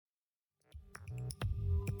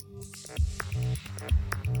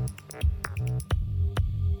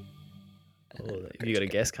Oh, have you got a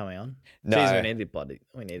guest coming on? No. Jeez, we need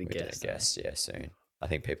a We guest. get a guest, yeah, soon. I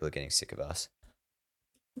think people are getting sick of us.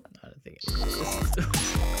 I don't think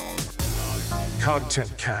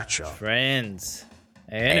Content catch up. friends,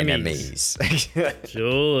 enemies.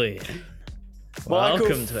 Julian. Michael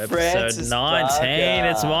Welcome to episode Francis 19. Barker.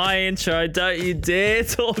 It's my intro. Don't you dare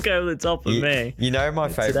talk over the top of me. You know my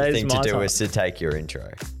favourite Today's thing to my do time. is to take your intro.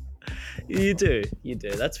 You do.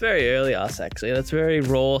 That's very early us, actually. That's very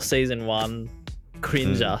raw season 1.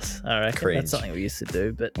 Cringe us, I reckon. Cringe. That's something we used to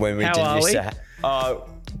do. But When we how didn't are used we? to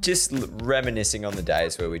just reminiscing on the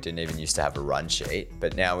days where we didn't even used to have a run sheet,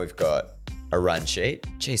 but now we've got a run sheet.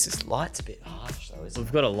 Jesus, light's a bit harsh though, isn't it?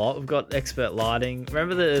 We've got a lot. We've got expert lighting.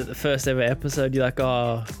 Remember the first ever episode? You're like,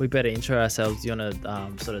 oh, we better intro ourselves. Do you want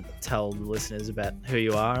to sort of tell the listeners about who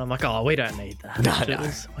you are? And I'm like, oh, we don't need that. No.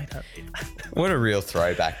 Jules. We don't need that. What a real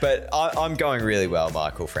throwback. But I'm going really well,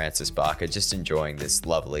 Michael Francis Barker. Just enjoying this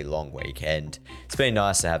lovely long weekend. It's been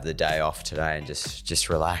nice to have the day off today and just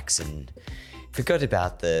relax and forgot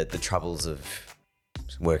about the troubles of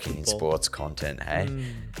working in sports content, hey?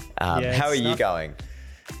 Yeah, how are it's you not- going?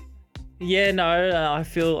 Yeah, no, I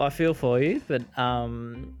feel for you, but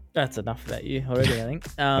that's enough about you already. I think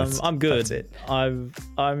I'm good. that's it. I'm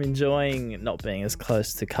enjoying not being as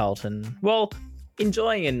close to Carlton. Well,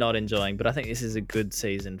 enjoying and not enjoying, but I think this is a good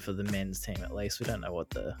season for the men's team at least. We don't know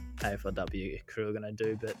what the AFLW crew are going to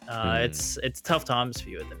do, but it's tough times for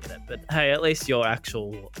you at the minute. But hey, at least your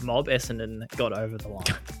actual mob Essendon got over the line,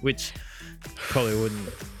 which probably wouldn't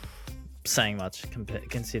saying much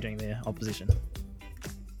considering the opposition.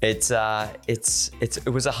 It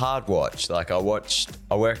was a hard watch. Like I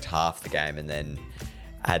worked half the game and then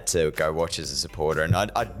had to go watch as a supporter, and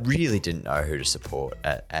I really didn't know who to support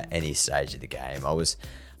at any stage of the game. I was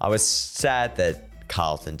sad that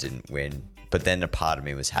Carlton didn't win, but then a part of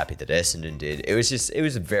me was happy that Essendon did. It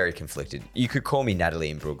was very conflicted. You could call me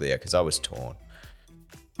Natalie Imbruglia because I was torn.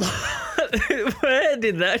 Where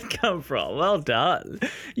did that come from? Well done.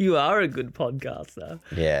 You are a good podcaster.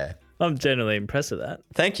 Yeah, I'm generally impressed with that.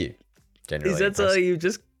 thank you. Generally Is that impressed. something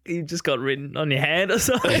you just got written on your hand or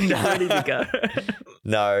something? Ready to go?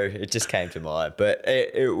 No, it just came to mind, but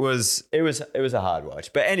it was a hard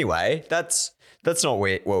watch. But anyway, that's not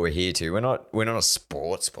what we're here to. We're not a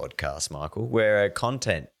sports podcast, Michael. We're a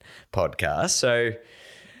content podcast. So,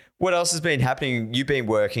 what else has been happening? You've been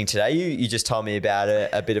working today. You just told me about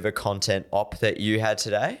a bit of a content op that you had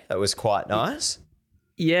today. That was quite nice.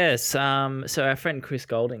 Yes. So our friend Chris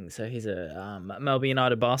Golding, so he's a Melbourne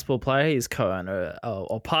United basketball player. He's co-owner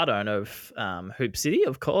or part owner of Hoop City,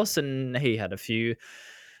 of course, and he had a few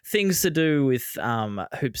things to do with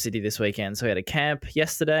Hoop City this weekend. So he had a camp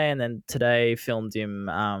yesterday, and then today filmed him.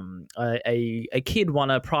 A kid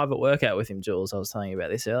won a private workout with him, Jules. I was telling you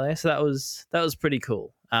about this earlier, so that was pretty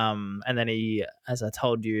cool. And then he, as I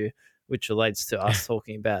told you, which relates to us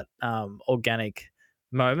talking about organic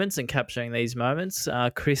moments and capturing these moments,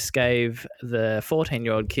 Chris gave the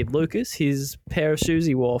 14-year-old kid Lucas his pair of shoes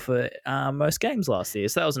he wore for most games last year.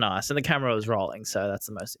 So that was nice, and the camera was rolling, so that's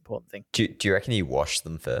the most important thing. Do you reckon he washed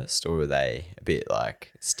them first, or were they a bit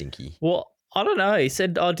like stinky? Well, I don't know. He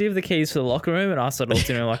said, "I'll give the keys for the locker room," and I sort of looked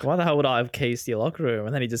at him like, "Why the hell would I have keys to your locker room?"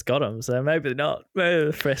 And then he just got them, so maybe not. Maybe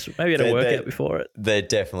they're fresh. Maybe he had a workout before it. They're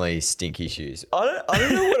definitely stinky shoes. I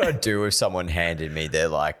don't know what I'd do if someone handed me their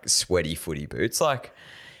like sweaty footy boots. Like,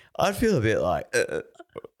 I'd feel a bit like.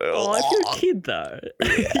 Oh, if you're a kid though,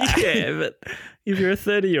 yeah, but if you're a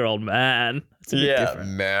 30-year-old man, it's a bit different.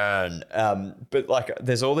 Man. But like,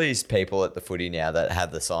 there's all these people at the footy now that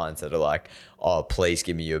have the signs that are like, "Oh, please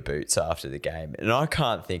give me your boots after the game," and I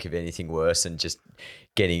can't think of anything worse than just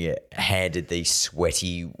getting handed these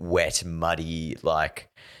sweaty, wet, muddy, like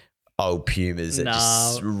old Pumas that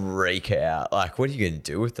just reek out. Like, what are you going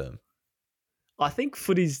to do with them? I think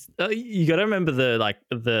footy's. You got to remember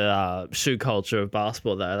the shoe culture of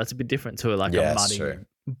basketball though. That's a bit different to a muddy true.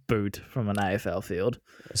 boot from an AFL field.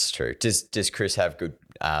 That's true. Does Chris have good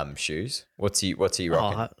shoes? What's he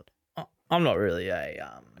rocking? I'm not really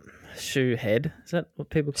a shoe head. Is that what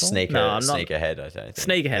people call it? No, I'm not. Sneakerhead, I don't think.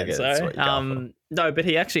 Sneakerhead, That's what you go for. No, but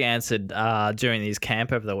he actually answered during his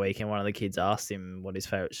camp over the weekend. One of the kids asked him what his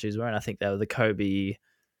favourite shoes were, and I think they were the Kobe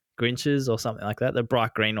Grinches or something like that. The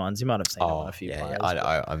bright green ones. You might have seen them on a few players.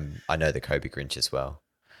 I know the Kobe Grinch as well.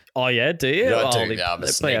 Oh yeah, do you? No, they I'm a probably have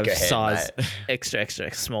sneakerhead, size mate.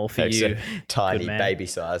 extra small for you. Tiny Good man. baby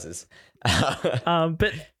sizes.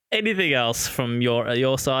 But anything else from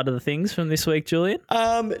your side of the things from this week, Julian?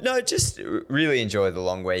 No, just really enjoy the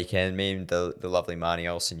long weekend. Me and the lovely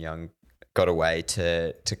Marnie Olsen Young got away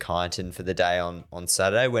to Kyneton for the day on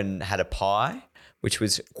Saturday when had a pie, which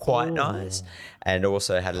was quite nice, and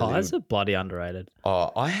also had Pies are bloody underrated.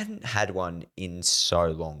 Oh, I hadn't had one in so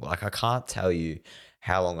long. Like I can't tell you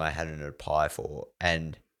how long I hadn't had a pie for,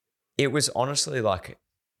 and it was honestly like,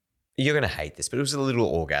 you're gonna hate this, but it was a little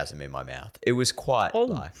orgasm in my mouth. It was quite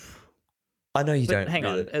like. I know you But don't. hang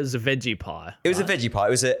on, it was a veggie pie. It was a veggie pie.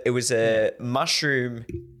 It was a mushroom,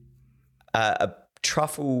 a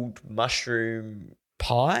truffled mushroom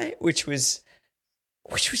pie, which was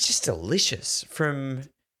just delicious from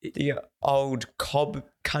the old Cobb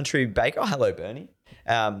Country Bakery. Oh, hello, Bernie.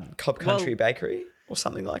 Cobb Country Bakery or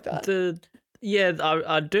something like that.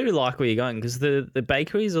 I do like where you're going, because the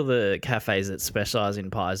bakeries or the cafes that specialize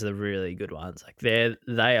in pies are the really good ones. Like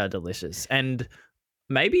they are delicious. And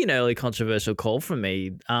maybe an early controversial call from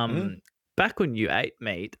me. Back when you ate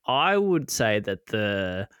meat, I would say that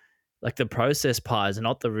the processed pies,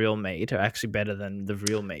 not the real meat, are actually better than the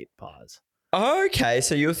real meat pies. Okay,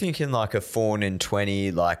 so you're thinking like a Fawn and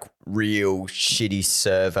 20, like real shitty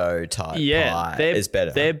servo type pie is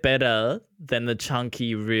better. They're better than the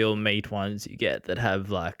chunky real meat ones you get that have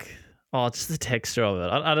like, it's just the texture of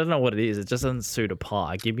it. I don't know what it is. It just doesn't suit a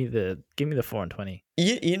pie. Give me the 4 and 20.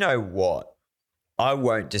 You know what? I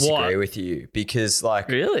won't disagree with you, because like,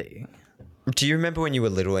 really, do you remember when you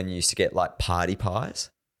were little and you used to get like party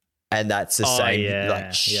pies? And that's the same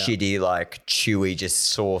shitty, like chewy, just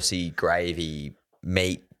saucy gravy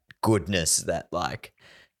meat goodness that like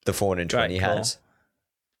the Fawn and 20 has.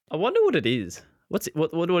 I wonder what it is. What's it,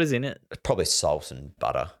 what is in it? It's probably salt and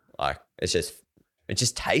butter. Like it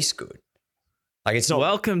just tastes good. Like it's not.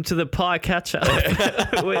 Welcome to the pie catch up.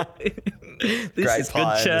 This Great is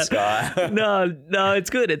pie good chat. in the sky. No, it's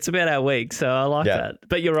good. It's about our week, so I like that.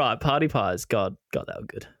 But you're right, party pies. God, they were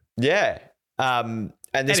good. Yeah.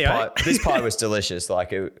 And this pie was delicious.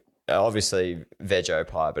 Like it, obviously veggie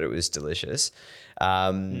pie, but it was delicious.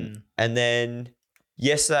 And then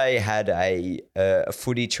yesterday had a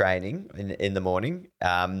footy training in the morning.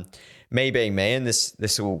 Me being me, and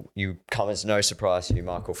this will you come as no surprise to you,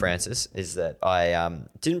 Michael Francis, is that I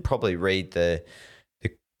didn't probably read the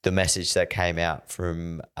message that came out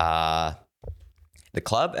from the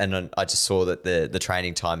club, and I just saw that the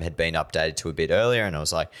training time had been updated to a bit earlier, and I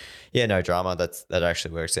was like, yeah, no drama. That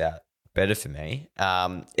actually works out better for me.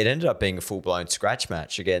 It ended up being a full-blown scratch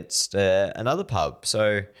match against another pub,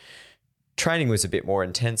 so training was a bit more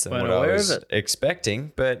intense than what I was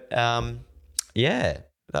expecting. But yeah,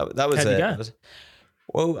 that was it.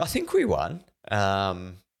 Well, I think we won.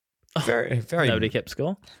 Very. Nobody kept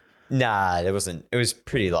score? Nah, there wasn't. It was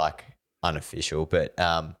pretty like unofficial, but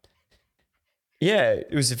yeah,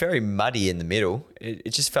 it was very muddy in the middle.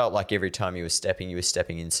 It just felt like every time you were stepping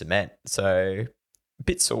in cement. So a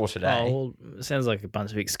bit sore today. Oh, well, sounds like a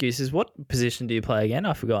bunch of excuses. What position do you play again?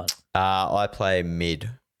 I forgot. I play mid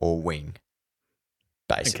or wing,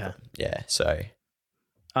 basically. Okay. Yeah, so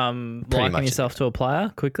liking yourself to a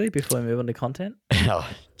player quickly before we move on to content? Oh,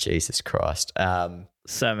 Jesus Christ.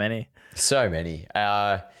 So many.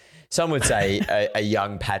 Some would say a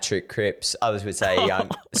young Patrick Cripps. Others would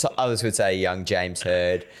say young James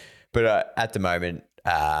Hird. But at the moment,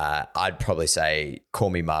 I'd probably say call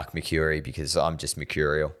me Mark Mercuri, because I'm just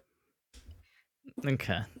mercurial.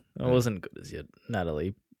 Okay. It wasn't good as yet.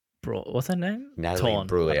 Natalie. What's her name? Natalie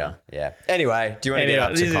Brulia. Yeah. Anyway, do you want to get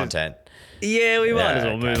up to content? Yeah, we might as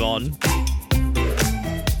well move on.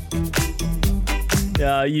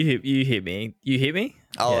 You hit me. You hit me?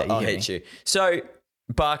 I'll hit you. So,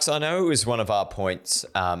 Barks, I know it was one of our points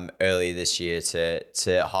earlier this year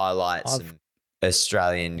to highlight some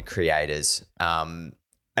Australian creators. And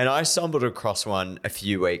I stumbled across one a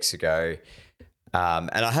few weeks ago,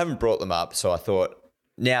 and I haven't brought them up, so I thought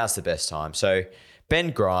now's the best time. So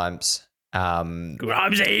Ben Grimes.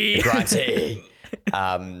 Grimesy.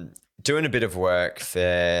 Doing a bit of work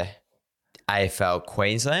for AFL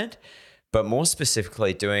Queensland, but more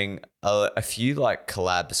specifically doing a few like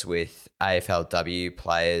collabs with AFLW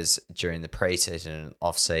players during the preseason and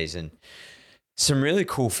off-season. Some really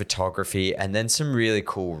cool photography, and then some really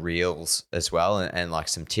cool reels as well, and like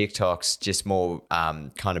some TikToks, just more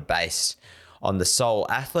kind of based on the sole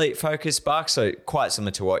athlete focus, Buck. So quite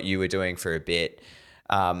similar to what you were doing for a bit,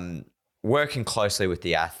 working closely with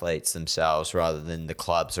the athletes themselves rather than the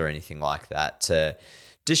clubs or anything like that, to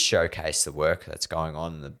just showcase the work that's going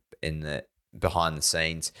on in the behind the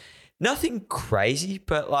scenes. Nothing crazy,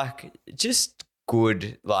 but like just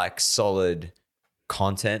good, like solid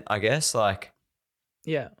content, I guess. Like,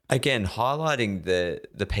 yeah, again, highlighting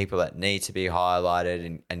the people that need to be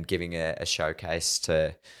highlighted, and giving a showcase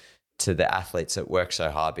to the athletes that work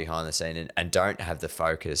so hard behind the scene and don't have the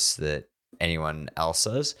focus that anyone else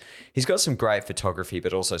does. He's got some great photography,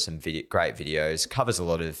 but also some great videos, covers a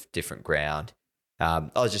lot of different ground.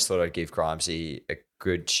 I just thought I'd give Grimesy a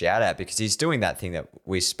good shout out because he's doing that thing that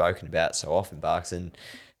we've spoken about so often, Barks, and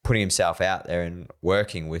putting himself out there and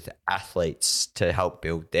working with athletes to help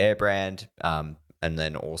build their brand, and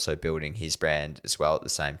then also building his brand as well at the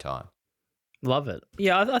same time. Love it.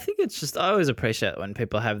 Yeah, I think it's just, I always appreciate when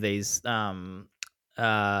people have these, I'm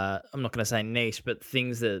not going to say niche, but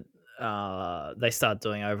things that they start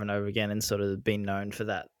doing over and over again and sort of been known for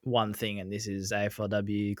that one thing. And this is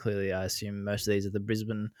AFLW. Clearly, I assume most of these are the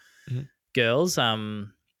Brisbane girls.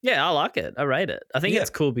 Yeah, I like it. I rate it. I think it's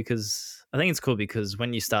cool because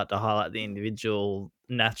when you start to highlight the individual,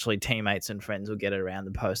 naturally teammates and friends will get around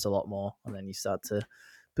the post a lot more, and then you start to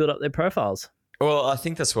build up their profiles. Well, I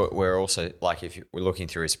think that's what we're also like. If we're looking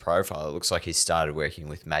through his profile, it looks like he's started working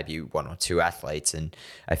with maybe one or two athletes, and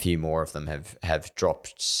a few more of them have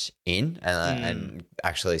dropped in and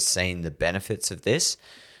actually seen the benefits of this.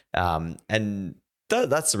 And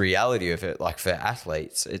that's the reality of it. Like for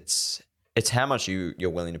athletes, it's how much you're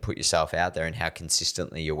willing to put yourself out there and how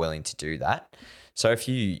consistently you're willing to do that. So if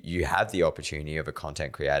you have the opportunity of a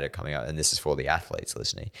content creator coming up, and this is for the athletes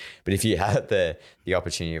listening, but if you have the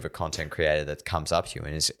opportunity of a content creator that comes up to you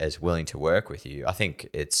and is willing to work with you, I think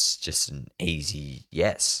it's just an easy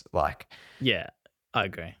yes. Like, yeah, I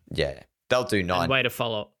agree. Yeah, they'll do 9. And way to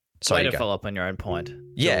follow up on your own point.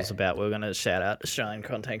 Yeah, it's about we're going to shout out Australian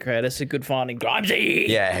content creators. So good finding, Grimesy.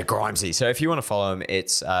 Yeah, Grimesy. So if you want to follow him,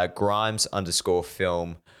 it's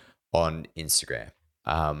Grimes_film on Instagram.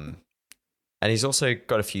 And he's also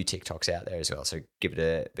got a few TikToks out there as well, so give it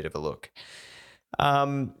a bit of a look.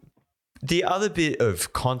 The other bit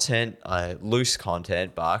of content, loose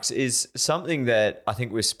content, Barks, is something that I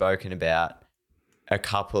think we've spoken about a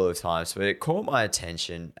couple of times, but it caught my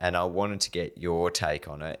attention and I wanted to get your take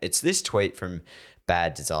on it. It's this tweet from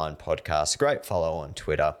Bad Design Podcast, a great follow on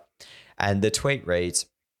Twitter. And the tweet reads,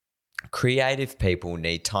 "Creative people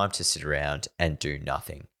need time to sit around and do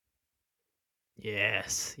nothing."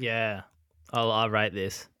 Yes, yeah. I'll rate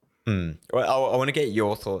this. Well, I want to get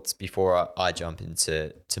your thoughts before I jump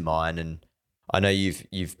into mine, and I know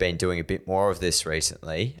you've been doing a bit more of this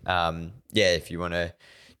recently. If you want to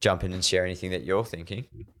jump in and share anything that you're thinking.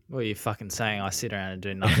 What are you fucking saying? I sit around and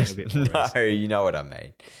do nothing a bit more. No, you know what I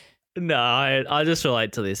mean. No, I just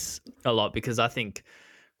relate to this a lot because I think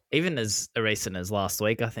even as recent as last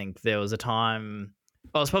week, I think there was a time.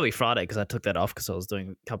 Well, it was probably Friday because I took that off because I was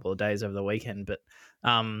doing a couple of days over the weekend, but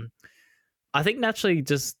I think naturally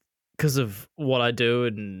just because of what I do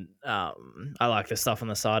and I like the stuff on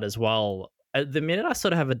the side as well, at the minute I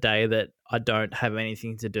sort of have a day that I don't have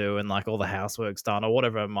anything to do and like all the housework's done or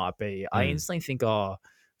whatever it might be, I instantly think, oh,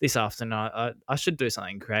 this afternoon I should do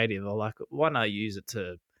something creative, or like why not use it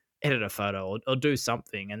to edit a photo or do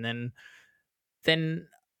something. And then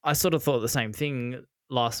I sort of thought the same thing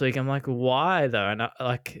last week. I'm like, why though? And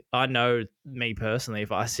I know me personally,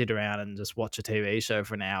 if I sit around and just watch a TV show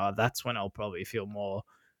for an hour, that's when I'll probably feel more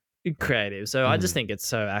creative. So I just think it's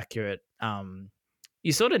so accurate.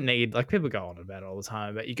 You sort of need, like people go on about it all the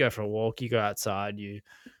time, but you go for a walk, you go outside, you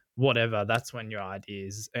whatever, that's when your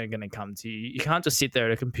ideas are going to come to you. You can't just sit there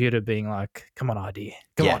at a computer being like, come on, idea,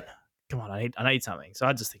 come on, I need something. So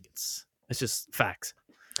I just think it's just facts.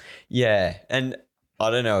 Yeah, and I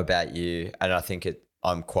don't know about you, and I think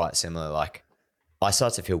I'm quite similar. Like, I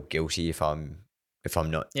start to feel guilty if I'm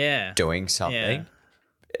not doing something.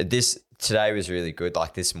 Yeah. Today was really good.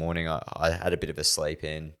 Like this morning, I had a bit of a sleep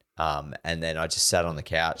in, and then I just sat on the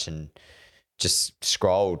couch and just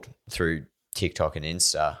scrolled through TikTok and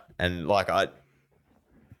Insta, and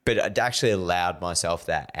but I'd actually allowed myself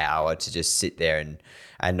that hour to just sit there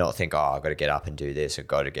and not think, oh, I've got to get up and do this, or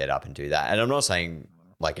got to get up and do that. And I'm not saying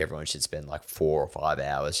like everyone should spend like 4 or 5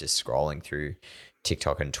 hours just scrolling through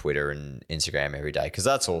TikTok and Twitter and Instagram every day, because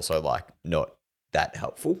that's also like not that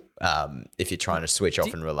helpful if you're trying to switch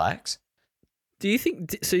off and relax. Do you think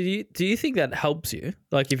that helps you?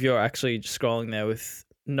 Like if you're actually just scrolling there with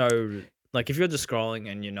no, like if you're just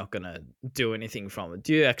scrolling and you're not going to do anything from it,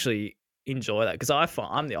 do you actually enjoy that? Because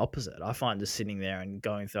I'm the opposite. I find just sitting there and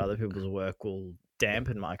going through other people's work will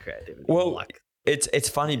dampen my creativity. Well, it's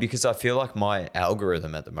funny because I feel like my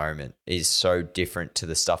algorithm at the moment is so different to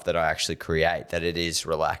the stuff that I actually create that it is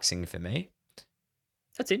relaxing for me.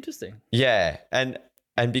 That's interesting. Yeah, and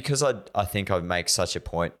because I think I make such a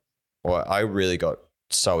point, or I really got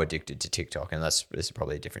so addicted to TikTok, and this is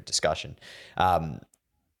probably a different discussion,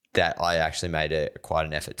 that I actually made quite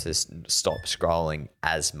an effort to stop scrolling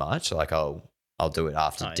as much. Like I'll do it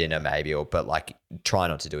after dinner maybe, but like try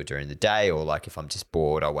not to do it during the day, or like if I'm just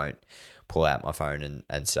bored, I won't pull out my phone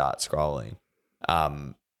and start scrolling.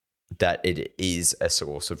 That it is a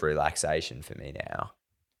source of relaxation for me now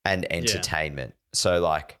and entertainment. So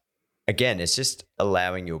like, again, it's just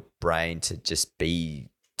allowing your brain to just be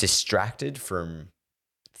distracted from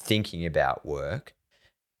thinking about work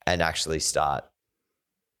and actually start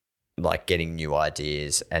like getting new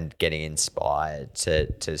ideas and getting inspired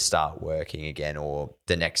to start working again. Or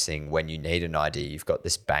the next thing, when you need an idea, you've got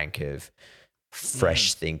this bank of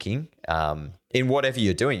fresh thinking in whatever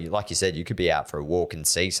you're doing. Like you said, you could be out for a walk and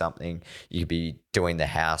see something. You could be doing the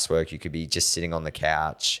housework. You could be just sitting on the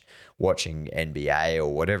couch watching NBA or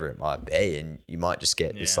whatever it might be, and you might just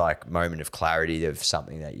get this like moment of clarity of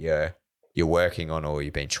something that you're working on or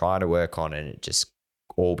you've been trying to work on, and it just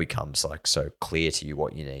all becomes like so clear to you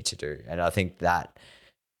what you need to do. And I think that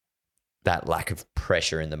lack of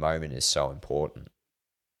pressure in the moment is so important.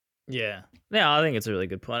 Yeah. I think it's a really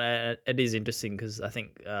good point. It is interesting because I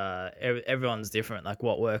think everyone's different. Like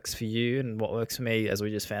what works for you and what works for me, as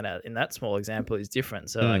we just found out in that small example, is different.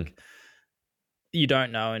 So like you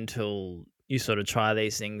don't know until you sort of try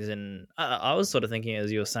these things. And I was sort of thinking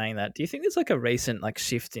as you were saying that, do you think there's like a recent like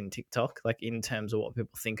shift in TikTok, like in terms of what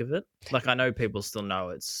people think of it? Like I know people still know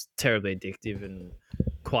it's terribly addictive and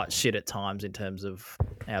quite shit at times in terms of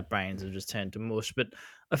our brains have just turned to mush, but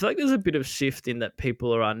I feel like there's a bit of shift in that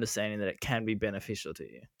people are understanding that it can be beneficial to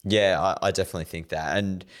you. Yeah, I definitely think that.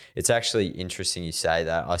 And it's actually interesting you say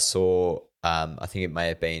that. I saw, I think it may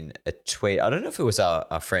have been a tweet. I don't know if it was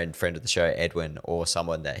a friend of the show, Edwin, or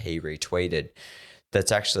someone that he retweeted.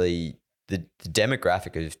 That's actually the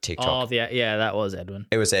demographic of TikTok. Oh, yeah, that was Edwin.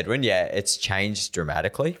 It was Edwin. Yeah, it's changed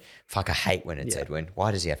dramatically. Fuck, I hate when it's Edwin.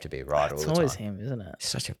 Why does he have to be right all the time? It's always him, isn't it?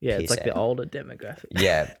 Such a it's like piss the out. older demographic.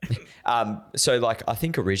 Yeah. So like, I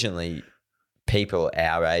think originally people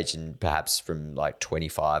our age and perhaps from like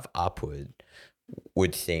 25 upward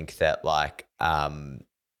would think that like,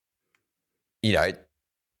 you know,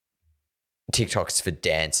 TikTok's for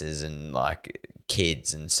dancers and like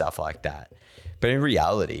kids and stuff like that. But in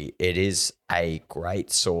reality, it is a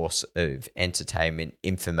great source of entertainment,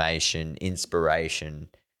 information, inspiration,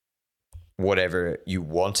 whatever you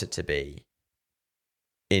want it to be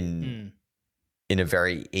in a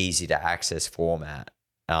very easy to access format,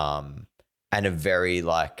 and a very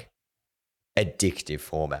like addictive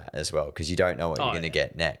format as well, because you don't know what you're going to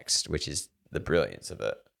get next, which is the brilliance of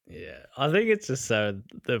it. Yeah, I think it's just so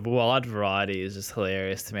the wide variety is just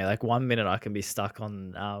hilarious to me. Like 1 minute I can be stuck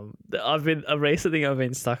on. A recent thing I've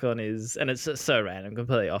been stuck on is, and it's just so random,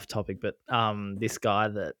 completely off topic, but this guy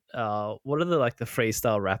that what are the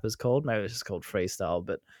freestyle rappers called? Maybe it's just called freestyle,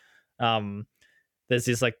 but there's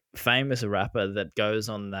this like famous rapper that goes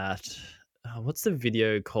on that. What's the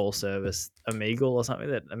video call service, Omegle or something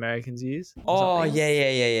that Americans use? Oh,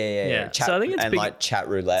 yeah. Chat, so I think it's and big, like chat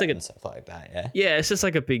roulette and stuff like that. Yeah. Yeah, it's just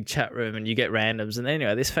like a big chat room and you get randoms. And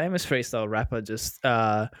anyway, this famous freestyle rapper just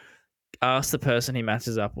asked the person he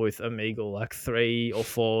matches up with Omegle like 3 or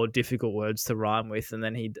 4 difficult words to rhyme with, and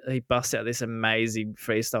then he busts out this amazing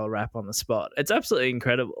freestyle rap on the spot. It's absolutely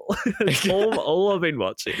incredible. It's all I've been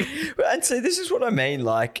watching. And so this is what I mean,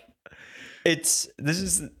 like, this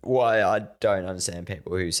is why I don't understand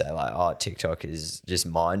people who say like, oh, TikTok is just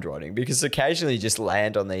mind rotting, because occasionally you just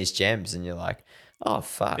land on these gems and you're like, oh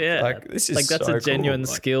fuck, yeah, like this is like that's so a genuine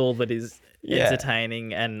cool. skill that is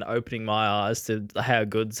entertaining and opening my eyes to how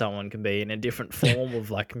good someone can be in a different form of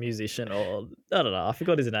like musician, or I don't know, I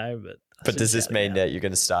forgot his name, but does this mean that you're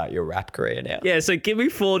going to start your rap career now? Yeah, so give me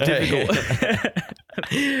 4 difficult.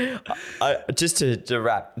 Just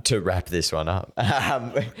to wrap this one up.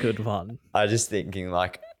 Good one. I just thinking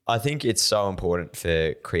like, I think it's so important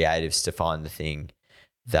for creatives to find the thing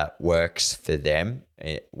that works for them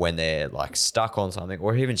when they're like stuck on something,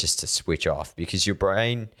 or even just to switch off, because your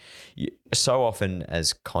brain, so often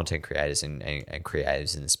as content creators and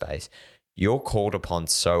creatives in the space, you're called upon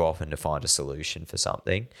so often to find a solution for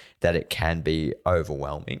something that it can be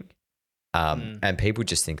overwhelming. And people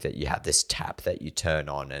just think that you have this tap that you turn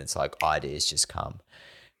on and it's like ideas just come.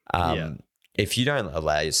 If you don't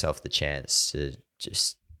allow yourself the chance to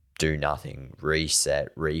just do nothing,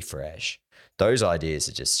 reset, refresh, those ideas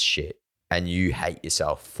are just shit and you hate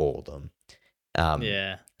yourself for them.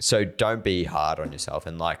 So don't be hard on yourself.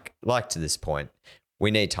 And like to this point, we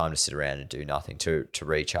need time to sit around and do nothing to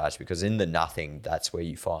recharge, because in the nothing, that's where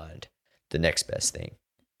you find the next best thing.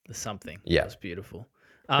 The something. Yeah. That's beautiful.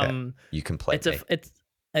 You complete me.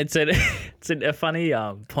 It's a funny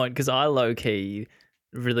point, because I low key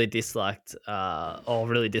really disliked or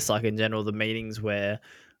really dislike in general the meetings where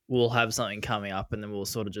we'll have something coming up and then we'll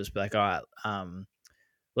sort of just be like, all right,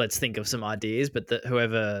 let's think of some ideas, but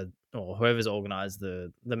whoever or whoever's organized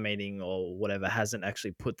the meeting or whatever hasn't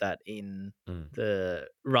actually put that in the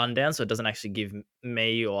rundown, so it doesn't actually give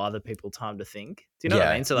me or other people time to think. Do you know what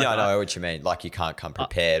I mean? So like, I know what you mean. Like you can't come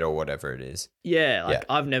prepared or whatever it is. yeah, like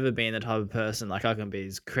I've never been the type of person, like I can be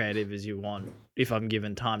as creative as you want if I'm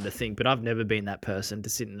given time to think, but I've never been that person to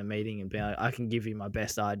sit in a meeting and be like, I can give you my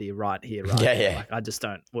best idea right here, right now. Yeah. Like I just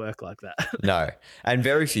don't work like that. No, and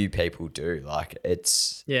very few people do. Like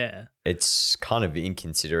it's kind of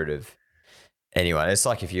inconsiderate of anyone. It's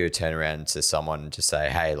like if you would turn around to someone and just say,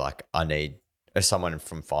 hey, like I need, or someone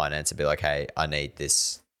from finance and be like, hey, I need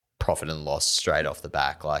this profit and loss straight off the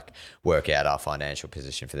back, like work out our financial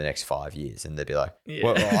position for the next 5 years. And they'd be like,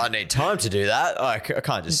 well, I need time to do that. Like I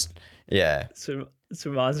can't just, So it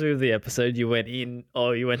reminds me of the episode you went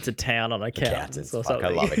to town on accountants or something. I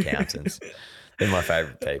love accountants. They're my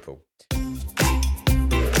favorite people.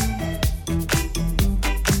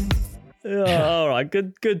 All right,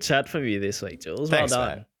 good chat from you this week, Jules. Thanks, well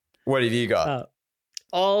done. mate. What have you got?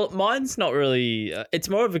 Mine's not really. It's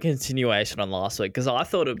more of a continuation on last week because I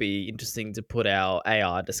thought it'd be interesting to put our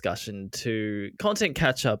AI discussion to content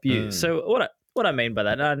catch up use. So what I mean by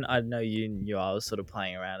that, and I know you knew I was sort of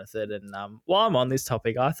playing around with it, and while I'm on this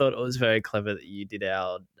topic, I thought it was very clever that you did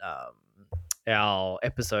our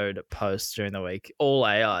episode post during the week all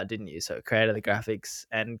AI, didn't you? So created the graphics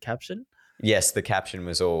and caption. Yes, the caption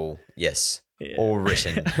was all all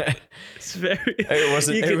written. It's very. It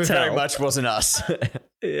wasn't. It very much wasn't us.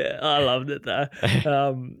 Yeah, I loved it though.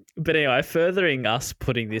 But anyway, furthering us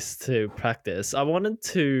putting this to practice, I wanted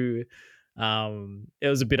to. It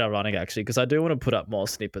was a bit ironic actually because I do want to put up more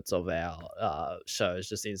snippets of our shows,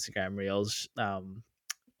 just Instagram reels, on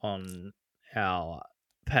our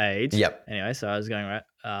page. Yep. Anyway, so I was going right.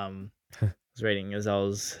 I was reading as I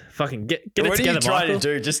was fucking get it what together. What are you trying Michael.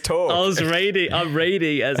 to do? Just talk. I'm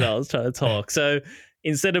reading as I was trying to talk. So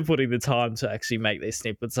instead of putting the time to actually make these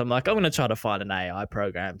snippets, I'm like, I'm going to try to find an AI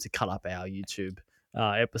program to cut up our YouTube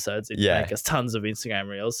episodes and make us tons of Instagram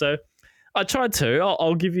reels. So I tried to.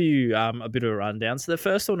 I'll give you a bit of a rundown. So the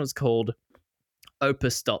first one was called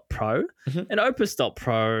Opus.pro. And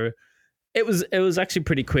Opus.pro, it was actually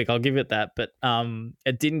pretty quick. I'll give it that, but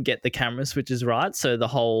it didn't get the camera switches right. So the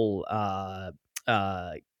whole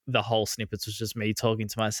snippets was just me talking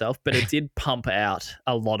to myself, but it did pump out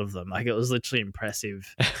a lot of them. Like it was literally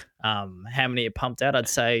impressive how many it pumped out. I'd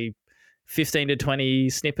say 15 to 20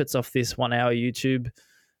 snippets off this 1 hour YouTube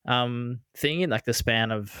thing in like the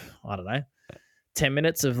span of, I don't know, 10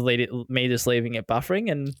 minutes of me just leaving it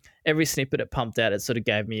buffering, and every snippet it pumped out, it sort of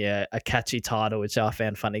gave me a catchy title, which I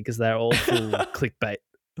found funny because they're all full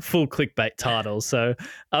clickbait titles. So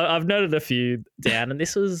I've noted a few down, and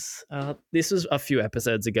this was a few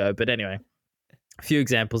episodes ago, but anyway, a few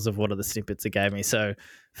examples of what are the snippets it gave me. So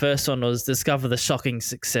first one was discover the shocking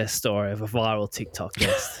success story of a viral TikTok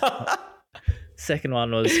guest. Second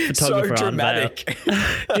one was photographer so dramatic.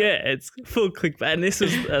 Yeah, it's full clickbait. And this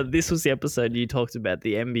was the episode you talked about,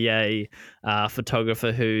 the NBA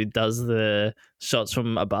photographer who does the shots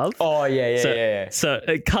from above. Oh yeah. So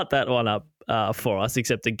it cut that one up for us,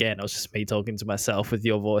 except again, it was just me talking to myself with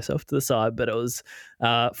your voice off to the side. But it was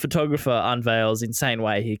photographer unveils insane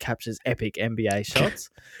way he captures epic NBA shots.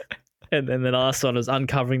 And then the last one was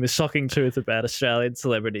uncovering the shocking truth about Australian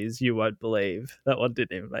celebrities you won't believe. That one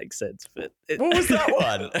didn't even make sense. But what was that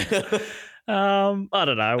one? I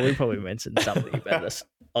don't know. We probably mentioned something about this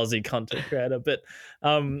Aussie content creator, but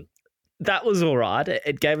that was all right.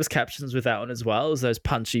 It gave us captions with that one as well. It was those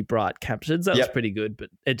punchy, bright captions. That was pretty good, but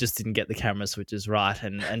it just didn't get the camera switches right,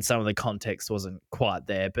 and some of the context wasn't quite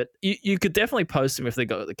there. But you could definitely post them if they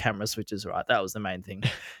got the camera switches right. That was the main thing.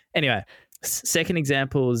 Anyway. Second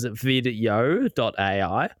example is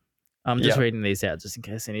video.ai. I'm just reading these out just in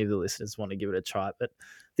case any of the listeners want to give it a try. But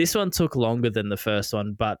this one took longer than the first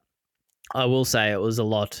one, but I will say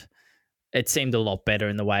it seemed a lot better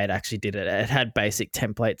in the way it actually did it. It had basic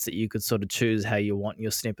templates that you could sort of choose how you want your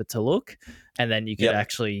snippet to look, and then you could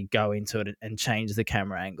actually go into it and change the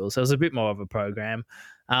camera angle. So it was a bit more of a program.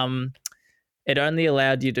 It only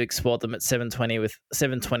allowed you to export them at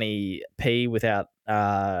 720p without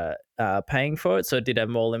paying for it, so it did have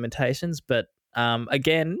more limitations. But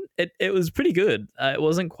again, it was pretty good. It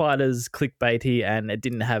wasn't quite as clickbaity, and it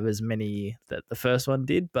didn't have as many that the first one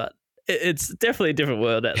did. But it's definitely a different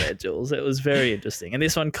world out there, Jules. It was very interesting, and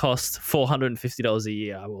this one cost $450 a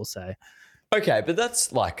year, I will say. Okay, but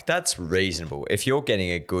that's reasonable. If you're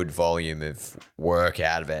getting a good volume of work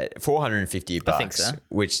out of it, $450, I think so.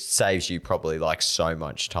 Which saves you probably like so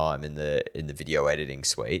much time in the video editing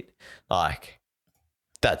suite. Like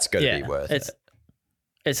that's got to be worth it.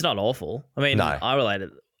 It's not awful. I mean, No. I related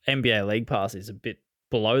NBA League Pass is a bit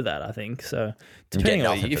below that, I think. So You depending get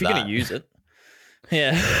on nothing if for you're going that. to use it.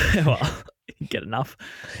 Yeah, well, you get enough.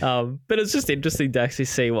 But it's just interesting to actually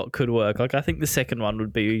see what could work. Like, I think the second one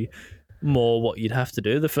would be more what you'd have to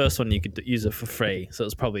do. The first one, you could use it for free. So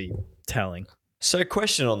it's probably telling. So,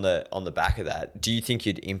 question on the back of that: do you think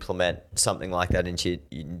you'd implement something like that into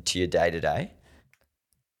your day to day?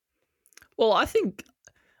 Well, I think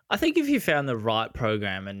if you found the right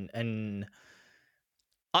program and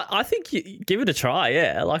I think you give it a try.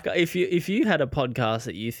 Yeah, like if you had a podcast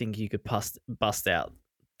that you think you could bust out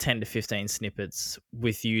 10 to 15 snippets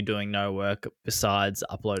with you doing no work besides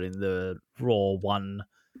uploading the raw one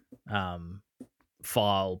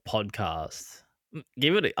file podcast,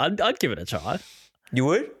 I'd give it a try. You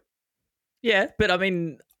would? Yeah, but I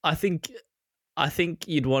mean, I think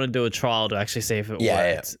you'd want to do a trial to actually see if it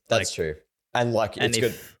works. That's true. And like, and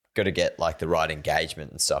it's got to get like the right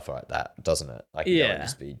engagement and stuff like that, doesn't it? Like, you don't Yeah.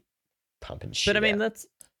 just be pumping shit. But I mean, out.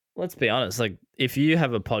 let's be honest. Like, if you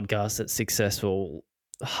have a podcast that's successful,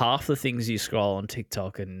 half the things you scroll on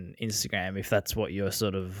TikTok and Instagram, if that's what you're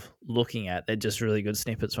sort of looking at, they're just really good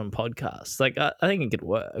snippets from podcasts. Like, I think it could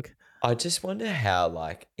work. I just wonder how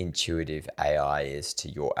like intuitive AI is to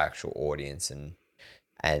your actual audience and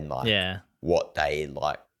like what they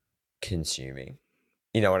like consuming.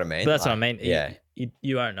 You know what I mean? But that's like, what I mean. Yeah.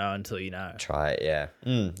 You won't know until you know. Try it, yeah.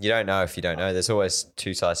 You don't know if you don't know. There's always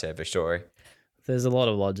two sides to every story. There's a lot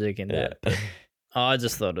of logic in Yeah. that. But I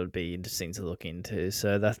just thought it'd be interesting to look into.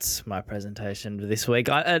 So that's my presentation for this week.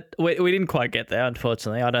 We didn't quite get there,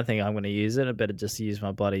 unfortunately. I don't think I'm going to use it. I better just use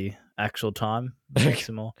my bloody actual time. Make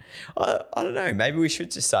some more. I don't know. Maybe we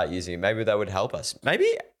should just start using it. Maybe that would help us.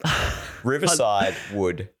 Maybe Riverside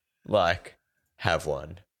would like have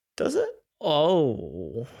one. Does it?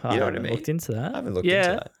 Oh, I You know what I haven't mean? looked into that. I haven't looked into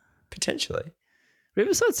that. Potentially.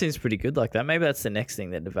 Riverside seems pretty good like that. Maybe that's the next thing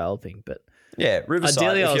they're developing. But Yeah, Riverside,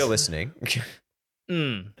 Ideally, if I you're was- listening.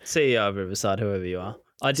 CEO of Riverside, whoever you are.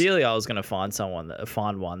 Ideally, I was going to find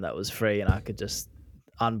one that was free, and I could just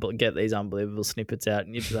get these unbelievable snippets out,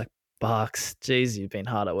 and you'd be like, "Bucks, geez, you've been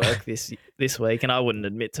hard at work this week," and I wouldn't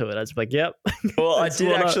admit to it. I'd just be like, "Yep." Well, I That's did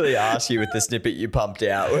what actually ask you with the snippet you pumped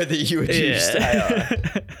out whether you would use AI.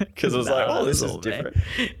 Because I was like, oh, this is different.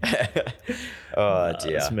 Oh,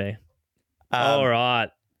 dear. That's me. All right.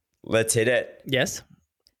 Let's hit it. Yes.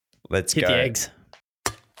 Let's Hit go. the eggs.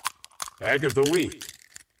 Egg of the week.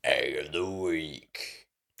 Egg of the week.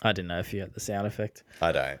 I didn't know if you had the sound effect.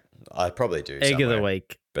 I don't. I probably do. Egg of the somewhere,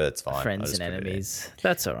 week. But it's fine. I'll Friends just and put it in. enemies.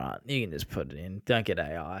 That's all right. You can just put it in. Don't get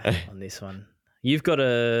AI on this one. You've got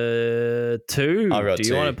a 2. I've got Do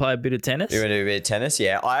you 2. want to play a bit of tennis? You want to do a bit of tennis?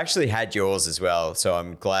 Yeah, I actually had yours as well, so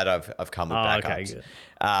I'm glad I've come with backups. Okay, good.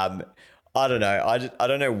 I don't know. I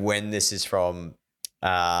don't know when this is from.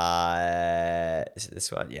 Is it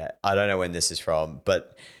this one? Yeah, I don't know when this is from,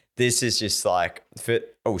 but this is just like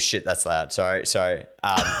oh shit, that's loud. Sorry.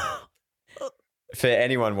 For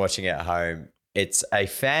anyone watching at home, it's a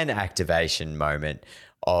fan activation moment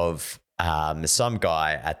of some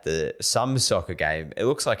guy at some soccer game. It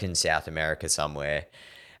looks like in South America somewhere.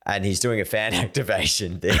 And he's doing a fan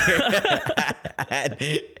activation thing. And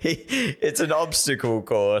it's an obstacle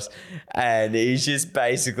course. And he's just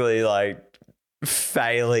basically like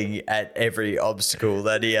failing at every obstacle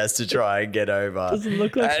that he has to try and get over. Doesn't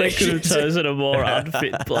look like they could have chosen a more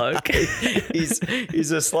unfit bloke. He's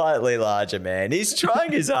a slightly larger man. He's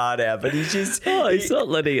trying his heart out, but he's just... He's not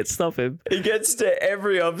letting it stop him. He gets to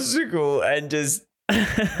every obstacle and just...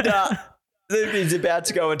 Nah. He's about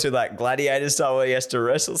to go into like gladiator style where he has to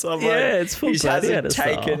wrestle someone. Yeah, it's full gladiator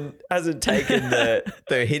hasn't taken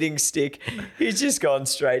the hitting stick. He's just gone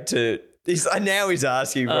straight to... Now he's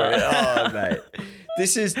asking for it. Oh, mate.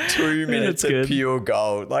 This is 2 minutes of pure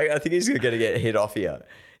gold. Like, I think he's going to get hit off here.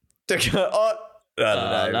 I don't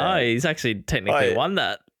know. No, man. he's actually technically won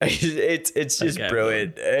that. It's just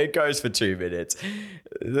brilliant. It goes for 2 minutes.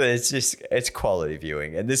 It's quality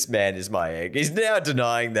viewing. And this man is my egg. He's now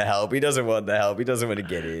denying the help. He doesn't want the help. He doesn't want to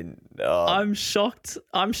get in. Oh. I'm shocked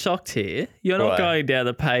here. You're not Why? going down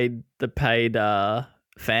the paid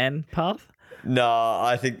fan path. No,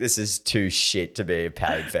 I think this is too shit to be a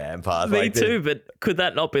paid fan path. Me too, but could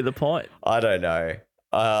that not be the point? I don't know.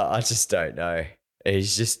 I just don't know.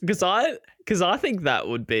 He's just... Because I think that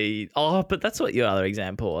would be... Oh, but that's what your other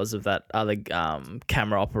example was of that other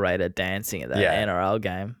camera operator dancing at that NRL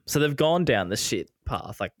game. So they've gone down the shit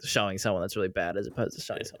path, like showing someone that's really bad as opposed to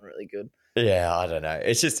showing someone really good. Yeah, I don't know.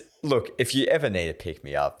 It's just, look, if you ever need to pick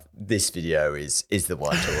me up, this video is the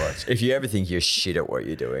one to watch. If you ever think you're shit at what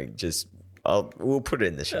you're doing, we'll put it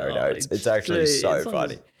in the show notes. It's actually so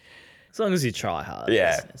funny. As long as you try hard.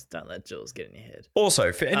 Yeah. Just don't let Jules get in your head.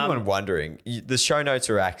 Also, for anyone wondering, the show notes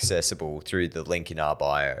are accessible through the link in our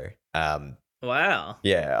bio. Wow.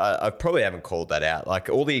 Yeah, I probably haven't called that out. Like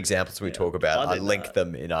all the examples we talk about, I link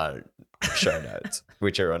them in our show notes,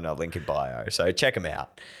 which are on our link in bio. So check them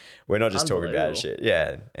out. We're not just talking about shit.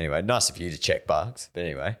 Yeah. Anyway, nice of you to check, Bugs. But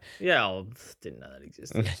anyway. Yeah, I didn't know that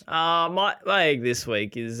existed. My egg this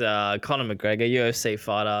week is Conor McGregor, UFC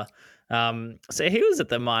fighter. So he was at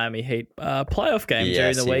the Miami Heat playoff game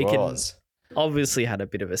during the week and obviously had a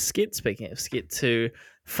bit of a skit, speaking of skit, to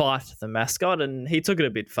fight the mascot. And he took it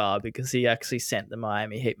a bit far because he actually sent the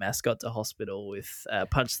Miami Heat mascot to hospital with a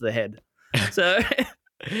punch to the head. So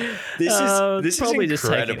this is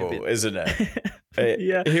incredible, isn't it?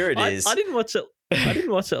 Yeah, here it is. I didn't watch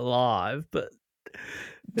it live, but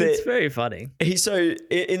it's very funny. So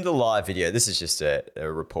in the live video, this is just a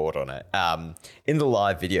report on it. In the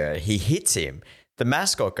live video, he hits him. The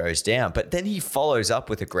mascot goes down, but then he follows up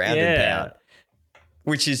with a ground and pound,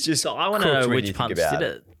 which is just. So I want to know which punch did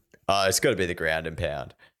it. Oh, it's got to be the ground and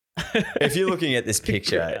pound. If you're looking at this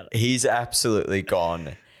picture, he's absolutely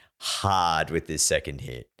gone hard with this second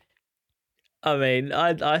hit. I mean,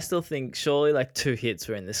 I still think surely like 2 hits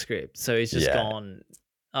were in the script, so he's just gone.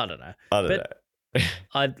 I don't know. I don't know.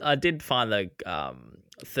 I did find the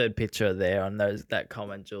third picture there on that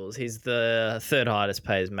comment, Jules. He's the third highest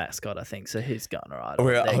paid mascot, I think, so he's going all right.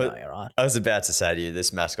 They're going all right. I was about to say to you,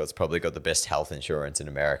 this mascot's probably got the best health insurance in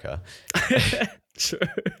America. True.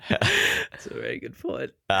 That's a very good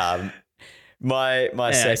point.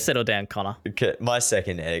 Settle down, Connor. My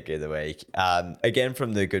second egg of the week, again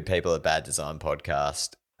from the good people at Bad Design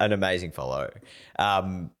Podcast, an amazing follow.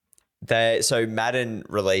 So Madden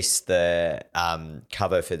released the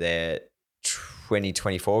cover for their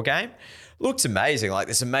 2024 game. Looks amazing, like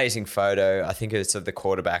this amazing photo. I think it's of the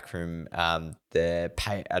quarterback from not the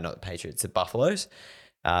Patriots, the Buffaloes,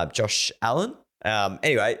 Josh Allen.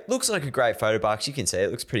 Anyway, looks like a great photo, Bucks. You can see it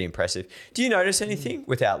looks pretty impressive. Do you notice anything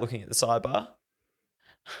without looking at the sidebar?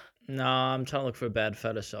 No, I'm trying to look for a bad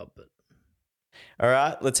Photoshop. But all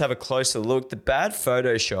right, let's have a closer look. The bad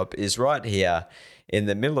Photoshop is right here in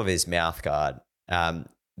the middle of his mouth guard.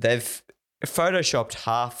 They've photoshopped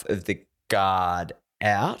half of the guard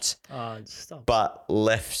out, but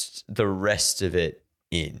left the rest of it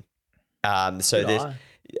in.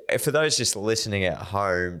 For those just listening at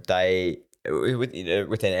home, they with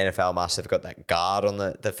an NFL mask, they've got that guard on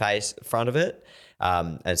the face front of it,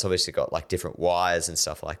 and it's obviously got like different wires and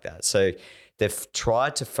stuff like that. So they've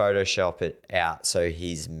tried to Photoshop it out so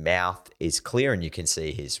his mouth is clear and you can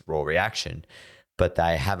see his raw reaction, but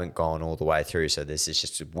they haven't gone all the way through. So this is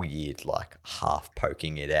just a weird, like half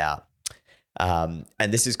poking it out. And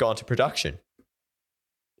this has gone to production.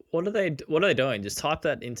 What are they doing? Just type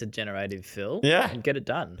that into generative fill, and get it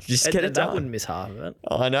done. Just get it done. That wouldn't miss half of it.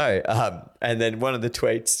 I know. And then one of the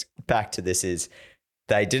tweets back to this is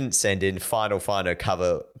they didn't send in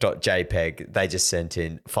finalcover.jpg. They just sent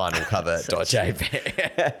in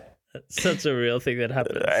finalcover.jpg. That's such a real thing that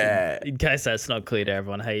happens. In case that's not clear to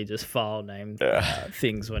everyone, how you just file name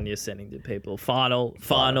things when you're sending to people. Final,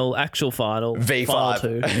 actual final. V5. Final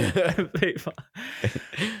 2. V5.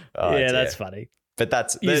 That's funny.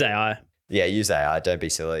 But use AI. Yeah, use AI. Don't be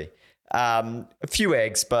silly. A few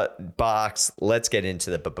eggs, but Barks, let's get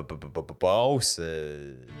into the bosses.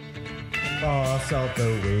 Boss of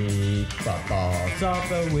the week. Boss of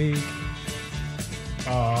the week.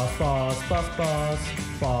 Boss of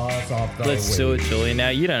the week. Let's do it, Julie. Now,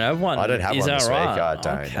 you don't have one. I don't have one this week. I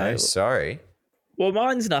don't know. Sorry. Well,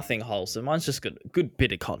 mine's nothing wholesome. Mine's just a good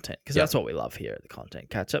bit of content because that's what we love here at the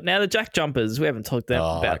Content Catch Up. Now, the Jack Jumpers, we haven't talked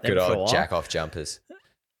about them for a while. Good old Jack off jumpers.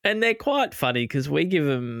 And they're quite funny because we give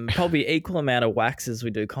them probably equal amount of wax as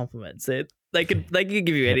we do compliments. They could give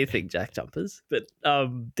you anything, Jack Jumpers. But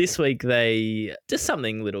this week they just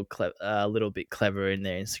something a little bit clever in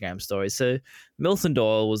their Instagram stories. So Milton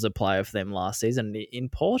Doyle was a player for them last season in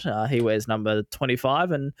Port. He wears number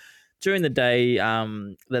 25, and during the day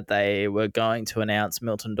that they were going to announce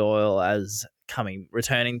Milton Doyle as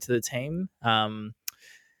returning to the team,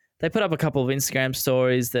 they put up a couple of Instagram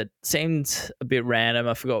stories that seemed a bit random.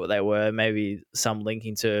 I forgot what they were, maybe some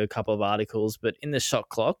linking to a couple of articles. But in the shot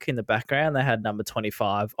clock in the background, they had number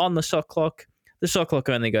 25 on the shot clock. The shot clock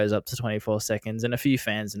only goes up to 24 seconds, and a few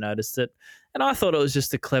fans noticed it. And I thought it was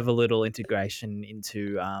just a clever little integration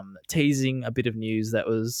into teasing a bit of news that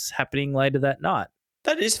was happening later that night.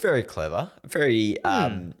 That is very clever. Very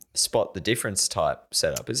spot the difference type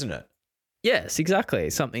setup, isn't it? Yes, exactly.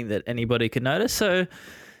 Something that anybody could notice. So,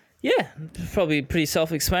 yeah, probably pretty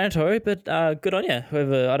self-explanatory, but good on you.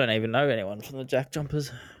 Whoever, I don't even know anyone from the Jack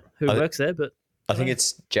Jumpers who works there, but I think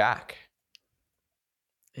it's Jack.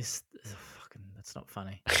 fucking. That's not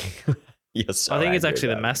funny. You're so I think it's angry actually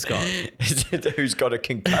the about mascot. it. Who's got a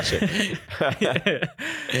concussion?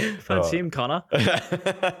 Punch him, Connor.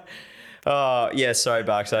 Oh yeah, sorry,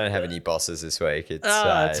 Barks. I don't have any bosses this week.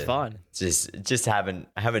 It's fine. Just haven't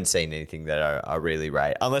seen anything that I really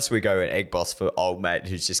rate, unless we go an egg boss for old mate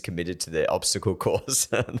who's just committed to the obstacle course.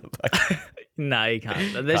 No, you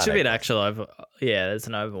can't. There should be an actual there's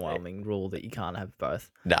an overwhelming rule that you can't have both.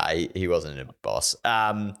 No, he wasn't a boss.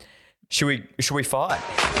 Should we fight?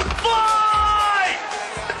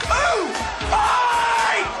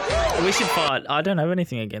 We should fight. I don't have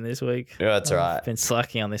anything again this week. Yeah, that's all right. I've been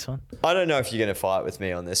slacking on this one. I don't know if you're going to fight with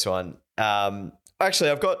me on this one. Actually,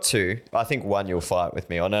 I've got two. I think one you'll fight with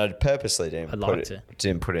me on. I purposely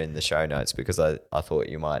didn't put it in the show notes because I thought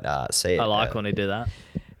you might see it. I like when you do that.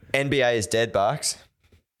 NBA is dead, Barks.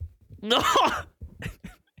 No.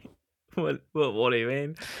 What do you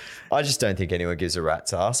mean? I just don't think anyone gives a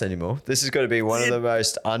rat's ass anymore. This has got to be one of the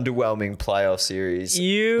most underwhelming playoff series.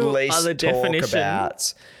 You are the definition.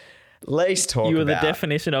 Least talk about. You are the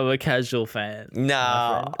definition of a casual fan.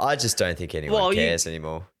 Nah, I just don't think anyone cares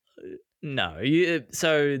anymore. No,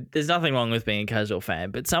 so there's nothing wrong with being a casual fan,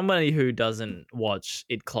 but somebody who doesn't watch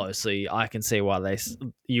it closely, I can see why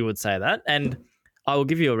you would say that, and I will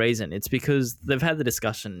give you a reason. It's because they've had the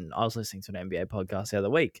discussion. I was listening to an NBA podcast the other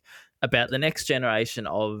week about the next generation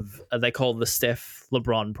of they call the Steph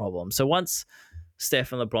LeBron problem. So once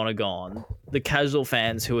Steph and LeBron are gone, the casual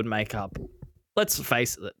fans who would make up, let's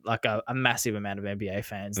face it, like a massive amount of NBA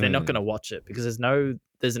fans, they're not going to watch it because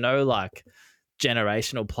there's no like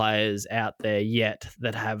generational players out there yet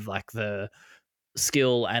that have like the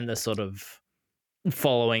skill and the sort of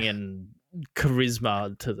following and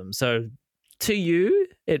charisma to them. So to you,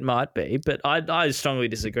 it might be, but I strongly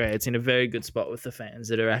disagree. It's in a very good spot with the fans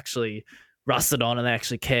that are actually rusted on and they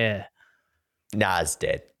actually care. Nah, it's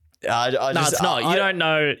dead. It's not. You don't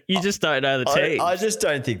know. You just don't know the team. I just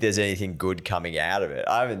don't think there's anything good coming out of it.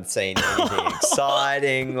 I haven't seen anything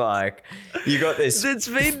exciting. Like, you got this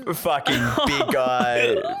fucking big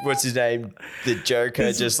guy, what's his name? The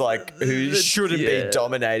Joker, just like, who shouldn't be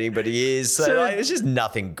dominating, but he is. So like, there's just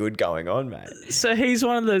nothing good going on, mate. So he's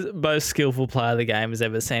one of the most skillful player the game has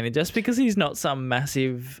ever seen. And just because he's not some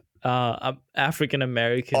massive African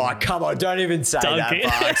American. Oh, come on. Don't even say that,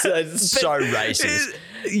 Barks. It's so racist.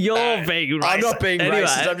 You're being racist. I'm not being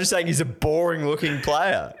racist. I'm just saying he's a boring looking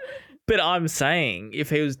player. But I'm saying if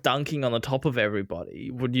he was dunking on the top of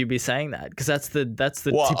everybody, would you be saying that? Because that's the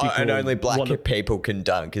typical. And only black people can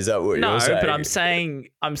dunk. Is that what you're saying? No, but I'm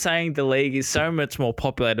saying the league is so much more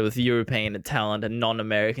populated with European talent and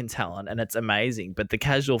non-American talent, and it's amazing. But the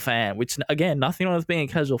casual fan, which again, nothing wrong with being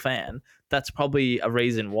a casual fan, that's probably a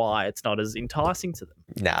reason why it's not as enticing to them.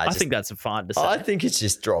 Nah, I think that's fine to say. I think it's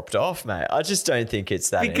just dropped off, mate. I just don't think it's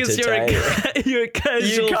that because entertaining. you're a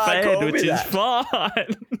casual fan, which is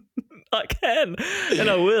fine. I can, and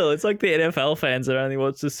I will. It's like the NFL fans that only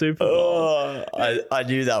watch the Super Bowl. Oh, I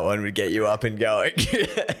knew that one would get you up and going.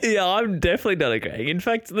 Yeah, I'm definitely not agreeing. In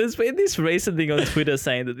fact, there's been this recent thing on Twitter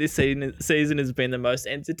saying that this season has been the most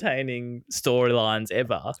entertaining storylines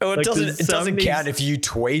ever. Oh, it doesn't count if you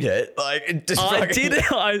tweet it. Like,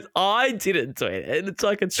 I didn't tweet it. It's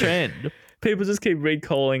like a trend. People just keep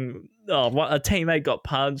recalling, a teammate got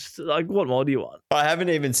punched. Like, what more do you want? I haven't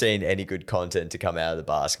even seen any good content to come out of the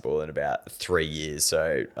basketball in about 3 years,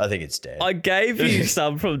 so I think it's dead. I gave you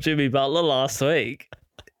some from Jimmy Butler last week.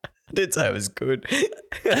 Did say it was good.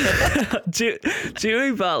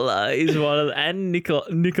 Jimmy Butler is one of, and Nikola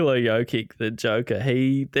Jokic, the Joker.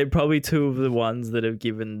 They're probably two of the ones that have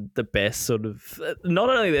given the best sort of, not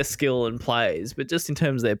only their skill and plays, but just in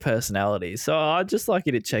terms of their personality. So I'd just like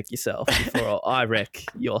you to check yourself before I wreck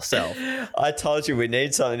yourself. I told you we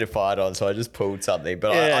need something to fight on, so I just pulled something.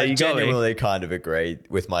 But I genuinely kind of agree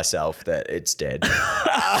with myself that it's dead.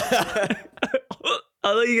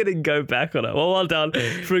 I thought you were going to go back on it. Well done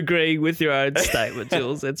for agreeing with your own statement,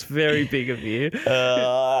 Jules. It's very big of you.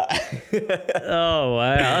 Oh,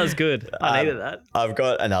 wow. That was good. I needed that. I've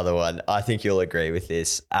got another one. I think you'll agree with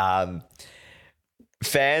this.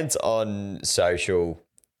 Fans on social,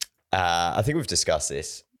 I think we've discussed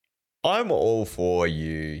this. I'm all for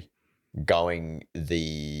you going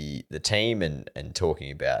the team and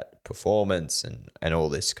talking about performance and all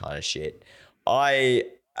this kind of shit.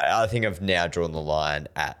 I think I've now drawn the line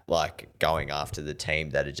at like going after the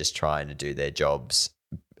team that are just trying to do their jobs,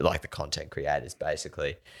 like the content creators,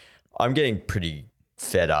 basically. I'm getting pretty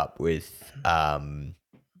fed up with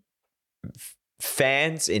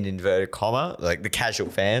fans in inverted comma, like the casual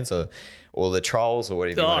fans or the trolls or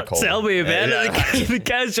whatever you want to call them. Tell me about it. The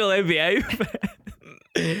casual NBA fan.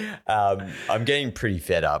 I'm getting pretty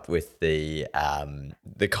fed up with the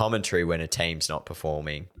commentary when a team's not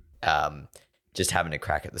performing. Just having a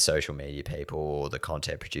crack at the social media people or the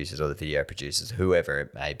content producers or the video producers, whoever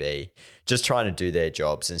it may be, just trying to do their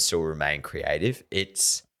jobs and still remain creative.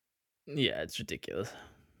 It's ridiculous.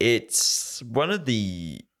 It's one of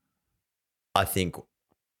the, I think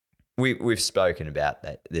we've spoken about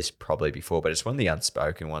this probably before, but it's one of the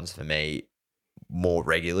unspoken ones for me more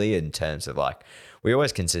regularly in terms of like, we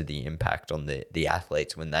always consider the impact on the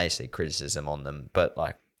athletes when they see criticism on them. But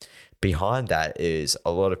like behind that is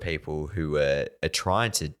a lot of people who are trying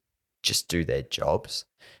to just do their jobs.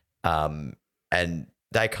 And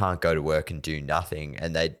they can't go to work and do nothing.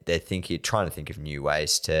 And they're trying to think of new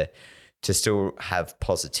ways to still have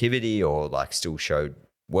positivity or like still show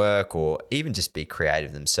work or even just be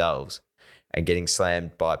creative themselves, and getting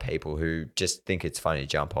slammed by people who just think it's funny to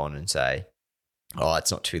jump on and say, oh,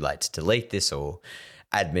 it's not too late to delete this, or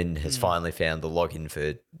admin has finally found the login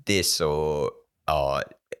for this, or oh,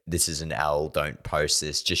 this is an L, don't post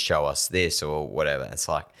this, just show us this or whatever. It's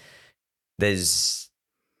like there's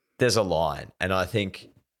a line, and I think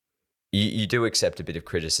you do accept a bit of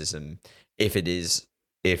criticism if it is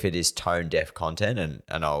tone deaf content,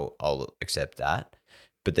 and I'll accept that.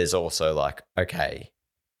 But there's also like, okay,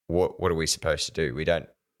 what are we supposed to do? We don't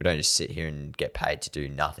just sit here and get paid to do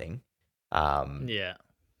nothing.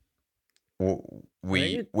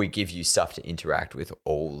 We give you stuff to interact with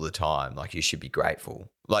all the time. Like, you should be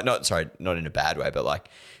grateful. Like, not in a bad way, but like,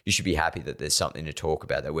 you should be happy that there's something to talk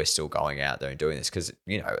about, that we're still going out there and doing this, because,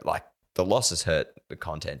 you know, like, the losses hurt the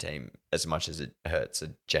content team as much as it hurts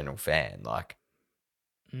a general fan. Like,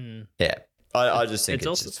 yeah, I just think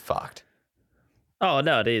it's just fucked. Oh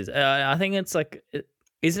no, it is. I think it's like,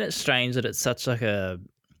 isn't it strange that it's such like a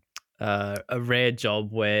rare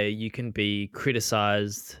job where you can be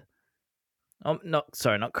criticized? Not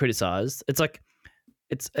criticized. It's like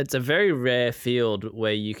it's a very rare field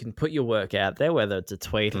where you can put your work out there, whether it's a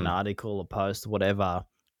tweet, an article, a post, whatever,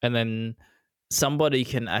 and then somebody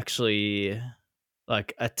can actually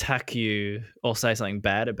like attack you or say something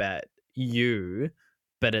bad about you,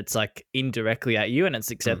 but it's like indirectly at you and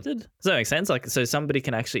it's accepted. Does that make sense? Like, so somebody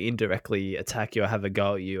can actually indirectly attack you or have a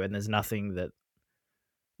go at you, and there's nothing that,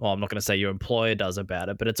 well, I'm not going to say your employer does about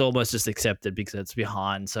it, but it's almost just accepted because it's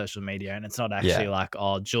behind social media, and it's not actually like,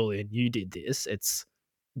 oh, Julian, you did this. It's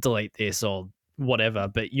delete this or whatever,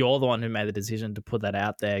 but you're the one who made the decision to put that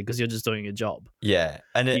out there because you're just doing your job. Yeah.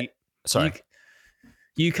 And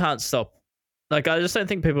you can't stop. Like, I just don't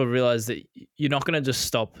think people realize that you're not going to just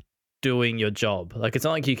stop doing your job. Like, it's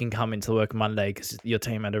not like you can come into work Monday because your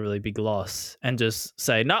team had a really big loss and just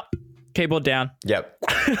say, nope, keyboard down. Yep.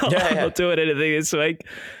 I'm not doing anything this week.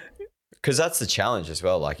 Because that's the challenge as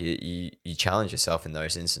well. Like, you challenge yourself in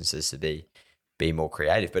those instances to be more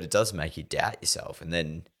creative, but it does make you doubt yourself. And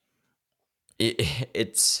then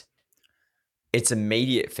it's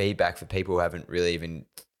immediate feedback for people who haven't really even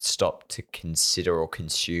stopped to consider or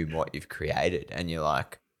consume what you've created. And you're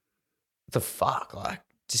like, what the fuck? Like,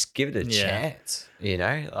 just give it a chance, you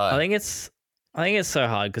know? Like, I think it's so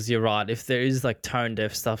hard because you're right. If there is like tone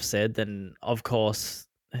deaf stuff said, then of course,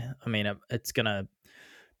 I mean, it's going to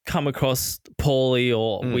come across poorly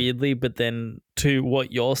or weirdly, but then to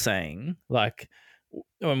what you're saying, like,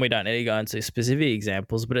 when we don't need to go into specific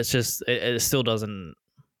examples, but it's just, it still doesn't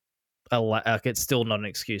allow, like, it's still not an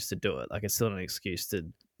excuse to do it. Like, it's still not an excuse to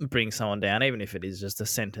bring someone down, even if it is just a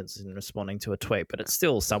sentence in responding to a tweet, but it's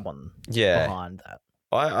still someone behind that.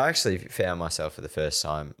 I actually found myself for the first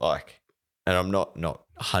time, like, and I'm not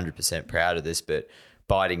 100% proud of this, but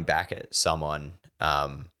biting back at someone.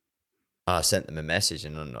 I sent them a message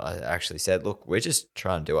and I actually said, look, we're just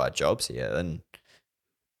trying to do our jobs here. And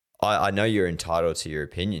I know you're entitled to your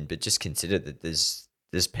opinion, but just consider that there's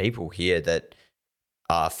people here that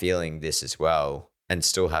are feeling this as well and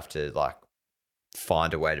still have to like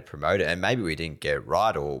find a way to promote it. And maybe we didn't get it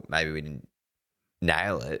right, or maybe we didn't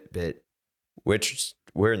nail it, but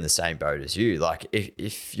we're in the same boat as you. Like,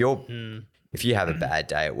 if you have a bad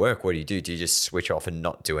day at work, what do? Do you just switch off and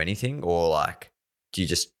not do anything, or like, do you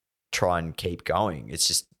just try and keep going? It's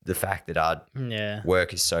just the fact that our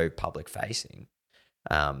work is so public facing.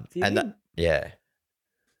 I wonder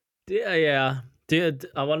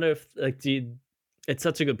if, like, it's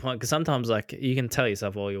such a good point, because sometimes, like, you can tell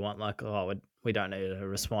yourself all you want, like, oh, we don't need to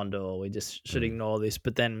respond, or we just should ignore this,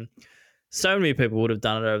 but then so many people would have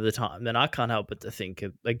done it over the time. Then I can't help but to think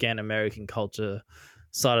of, again, American culture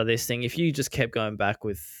side of this thing. If you just kept going back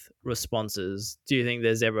with responses, do you think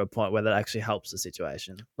there's ever a point where that actually helps the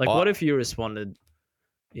situation? Like, what if you responded?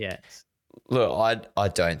 Look, I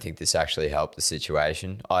don't think this actually helped the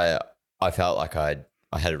situation. I felt like I'd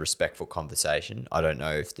I had a respectful conversation. I don't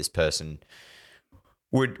know if this person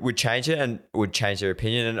would change it and would change their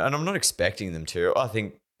opinion, and I'm not expecting them to. I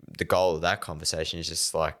think the goal of that conversation is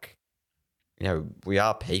just like, we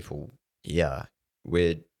are people. Yeah,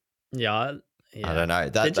 we're. Yeah. I don't know.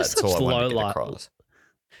 They're just That's all I such want to low get across.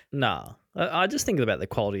 No, I just think about the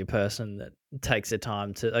quality of person that takes the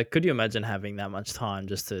time to. Like, could you imagine having that much time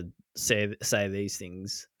just to say these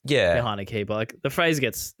things Yeah. behind a keyboard? Like, the phrase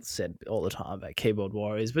gets said all the time about keyboard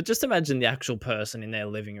warriors, but just imagine the actual person in their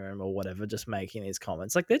living room or whatever just making these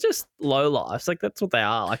comments. Like, they're just low lives. Like, that's what they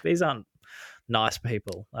are. Like, these aren't nice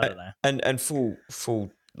people. I don't know. And full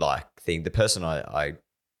like thing. The person I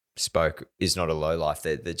spoke is not a low life.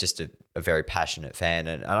 They're just a very passionate fan,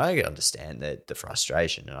 and I understand the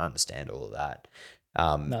frustration, and I understand all of that.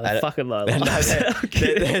 No, they're fucking low life.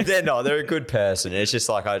 No, they're not. They're a good person. It's just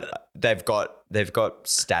like they've got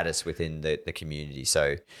status within the community,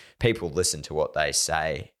 so people listen to what they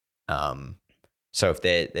say. So if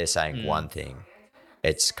they're saying one thing,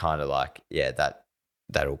 it's kind of like, yeah,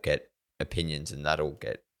 that'll get opinions and that'll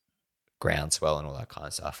get groundswell and all that kind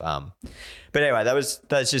of stuff. But anyway,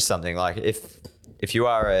 that's just something like if you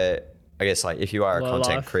are a Low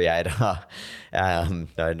content life. creator, no, I'm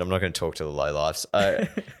not going to talk to the low lives.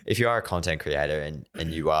 If you are a content creator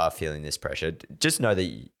and you are feeling this pressure, just know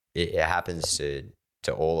that it happens to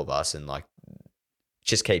all of us, and like,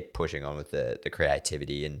 just keep pushing on with the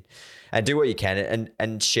creativity and do what you can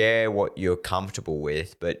and share what you're comfortable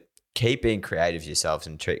with, but keep being creative yourselves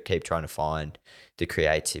and keep trying to find the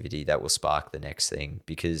creativity that will spark the next thing,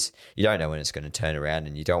 because you don't know when it's going to turn around,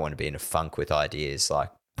 and you don't want to be in a funk with ideas.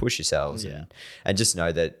 Like, push yourselves and just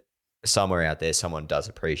know that somewhere out there, someone does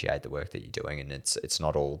appreciate the work that you're doing, and it's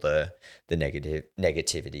not all the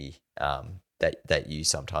negativity that you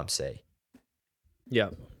sometimes see.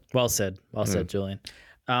 Yeah. Well said, Julian.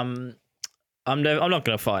 I'm not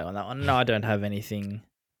going to fight on that one. No, I don't have anything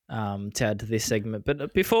to add to this segment.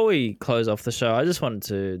 But before we close off the show, I just wanted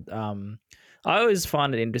to. I always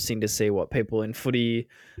find it interesting to see what people in footy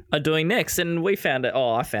are doing next. And I found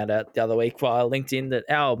out the other week via LinkedIn that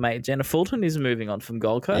our mate Jenna Fulton is moving on from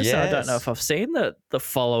Gold Coast. Yes. So I don't know if I've seen the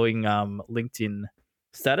following LinkedIn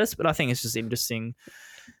status, but I think it's just interesting.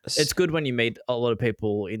 It's good when you meet a lot of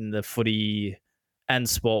people in the footy and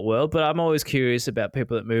sport world, but I'm always curious about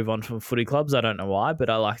people that move on from footy clubs. I don't know why, but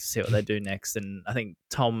I like to see what they do next. And I think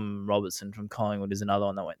Tom Robertson from Collingwood is another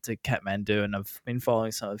one that went to Kathmandu, and I've been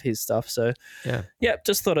following some of his stuff. So yeah,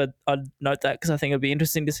 just thought I'd note that, because I think it'd be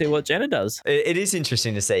interesting to see what Jenna does. It is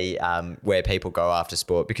interesting to see where people go after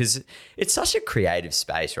sport, because it's such a creative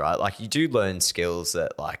space, right? Like, you do learn skills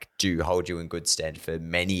that like do hold you in good stead for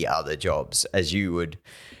many other jobs, as you would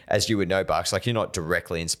know, Bucks. Like, you're not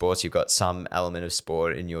directly in sports. You've got some element of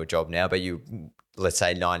sport in your job now, but you, let's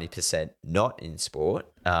say 90% not in sport.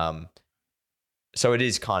 So it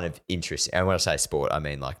is kind of interesting. And when I say sport, I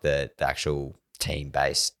mean like the actual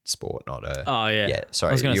team-based sport, not a... Oh, yeah. Yeah, sorry.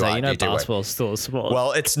 I was going to say, basketball's work. still a sport.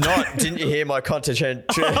 Well, it's not. Didn't you hear my content?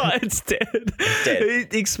 It's dead.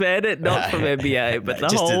 Dead. Expand it, not from NBA, but the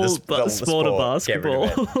Just whole the sport of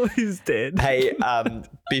basketball is dead. Hey,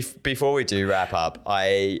 before we do wrap up,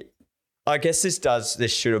 I guess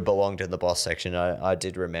this should have belonged in the boss section. I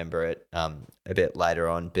did remember it a bit later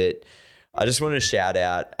on, but I just want to shout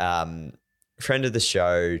out friend of the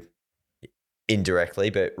show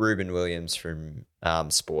indirectly, but Ruben Williams from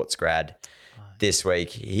Sports Grad this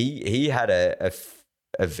week. He had a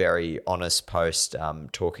very honest post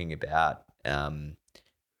talking about an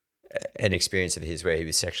experience of his where he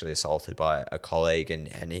was sexually assaulted by a colleague,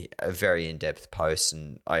 and a very in-depth post,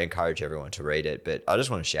 and I encourage everyone to read it. But I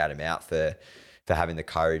just want to shout him out for having the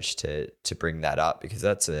courage to bring that up, because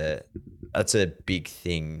that's a big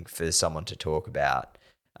thing for someone to talk about,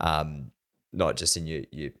 not just in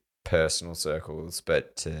your personal circles,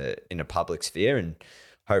 but in a public sphere. And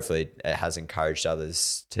hopefully it has encouraged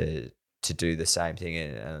others to do the same thing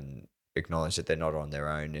and acknowledge that they're not on their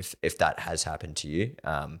own if that has happened to you.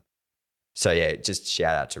 So yeah, just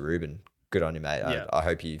shout out to Ruben. Good on you, mate. Yeah. I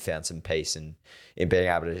hope you found some peace in being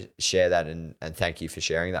able to share that, and thank you for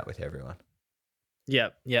sharing that with everyone.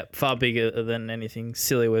 Yep. Far bigger than anything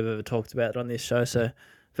silly we've ever talked about on this show. So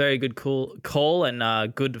very good call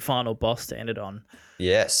and good final boss to end it on.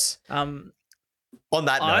 Yes. On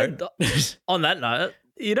that note,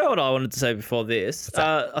 You know what I wanted to say before this?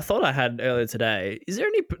 I thought I had earlier today. Is there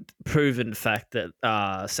any proven fact that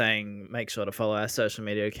saying make sure to follow our social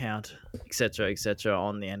media account, etc.,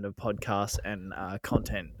 on the end of podcasts and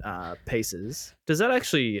content pieces, does that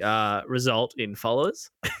actually result in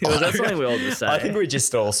followers? Or is that something we all just say? I think we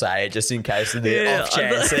just all say it just in case of the off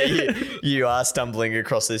chance that you are stumbling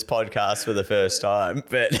across this podcast for the first time.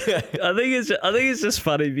 But I think it's just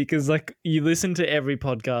funny because like you listen to every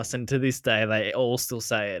podcast and to this day they all still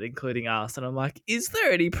say it, including us. And I'm like, is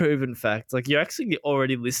there any proven fact? Like you're actually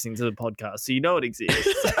already listening to the podcast, so you know it exists.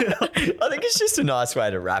 I think it's just a nice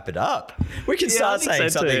way to wrap it up. We can start saying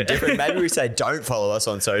something different. Maybe we say don't follow us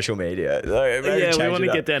on social media. We want to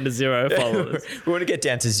get down to 0 followers. We want to get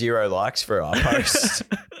down to 0 likes for our posts.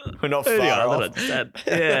 We're not far off.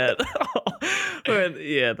 Yeah.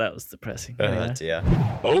 Yeah, that was depressing. Oh, dear.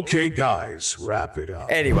 Okay, guys, wrap it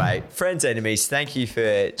up. Anyway, friends, enemies, thank you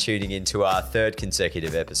for tuning in to our 3rd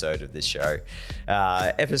consecutive episode of this show.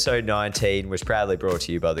 Episode 19 was proudly brought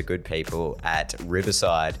to you by the good people at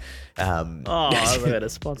Riverside. We had a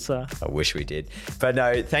sponsor. I wish we did. But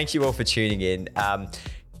no, thank you all for tuning in.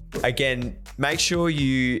 Again, make sure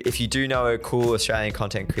if you do know a cool Australian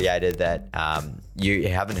content creator that you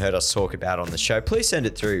haven't heard us talk about on the show, please send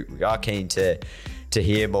it through. We are keen to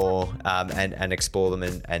hear more and explore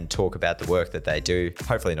them and talk about the work that they do.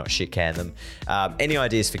 Hopefully not shit can them. Any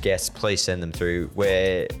ideas for guests, please send them through.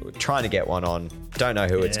 We're trying to get one on. Don't know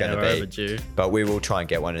who it's going to be, overdue. But we will try and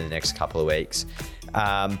get one in the next couple of weeks.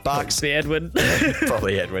 Barks. The Edwin.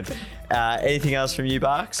 Probably Edwin. Anything else from you,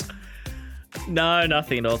 Barks? No,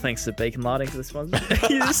 nothing at all. Thanks to Beacon Lighting for the sponsor.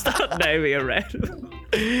 You just start naming a random.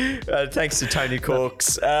 Thanks to Tony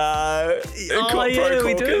Corks. We do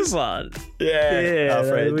have one. Yeah, our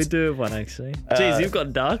friends. We do have one actually. Jeez, you've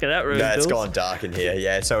got dark in that room. No, it's gone dark in here.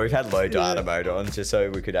 Yeah, so we've had low data mode on just so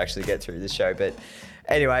we could actually get through the show. But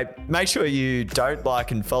anyway, make sure you don't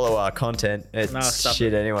like and follow our content. It's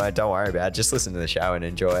shit anyway. Don't worry about it. Just listen to the show and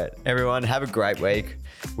enjoy it. Everyone, have a great week.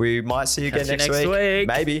 We might see you again next week.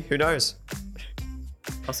 Maybe. Who knows?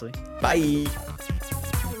 Possibly. Bye.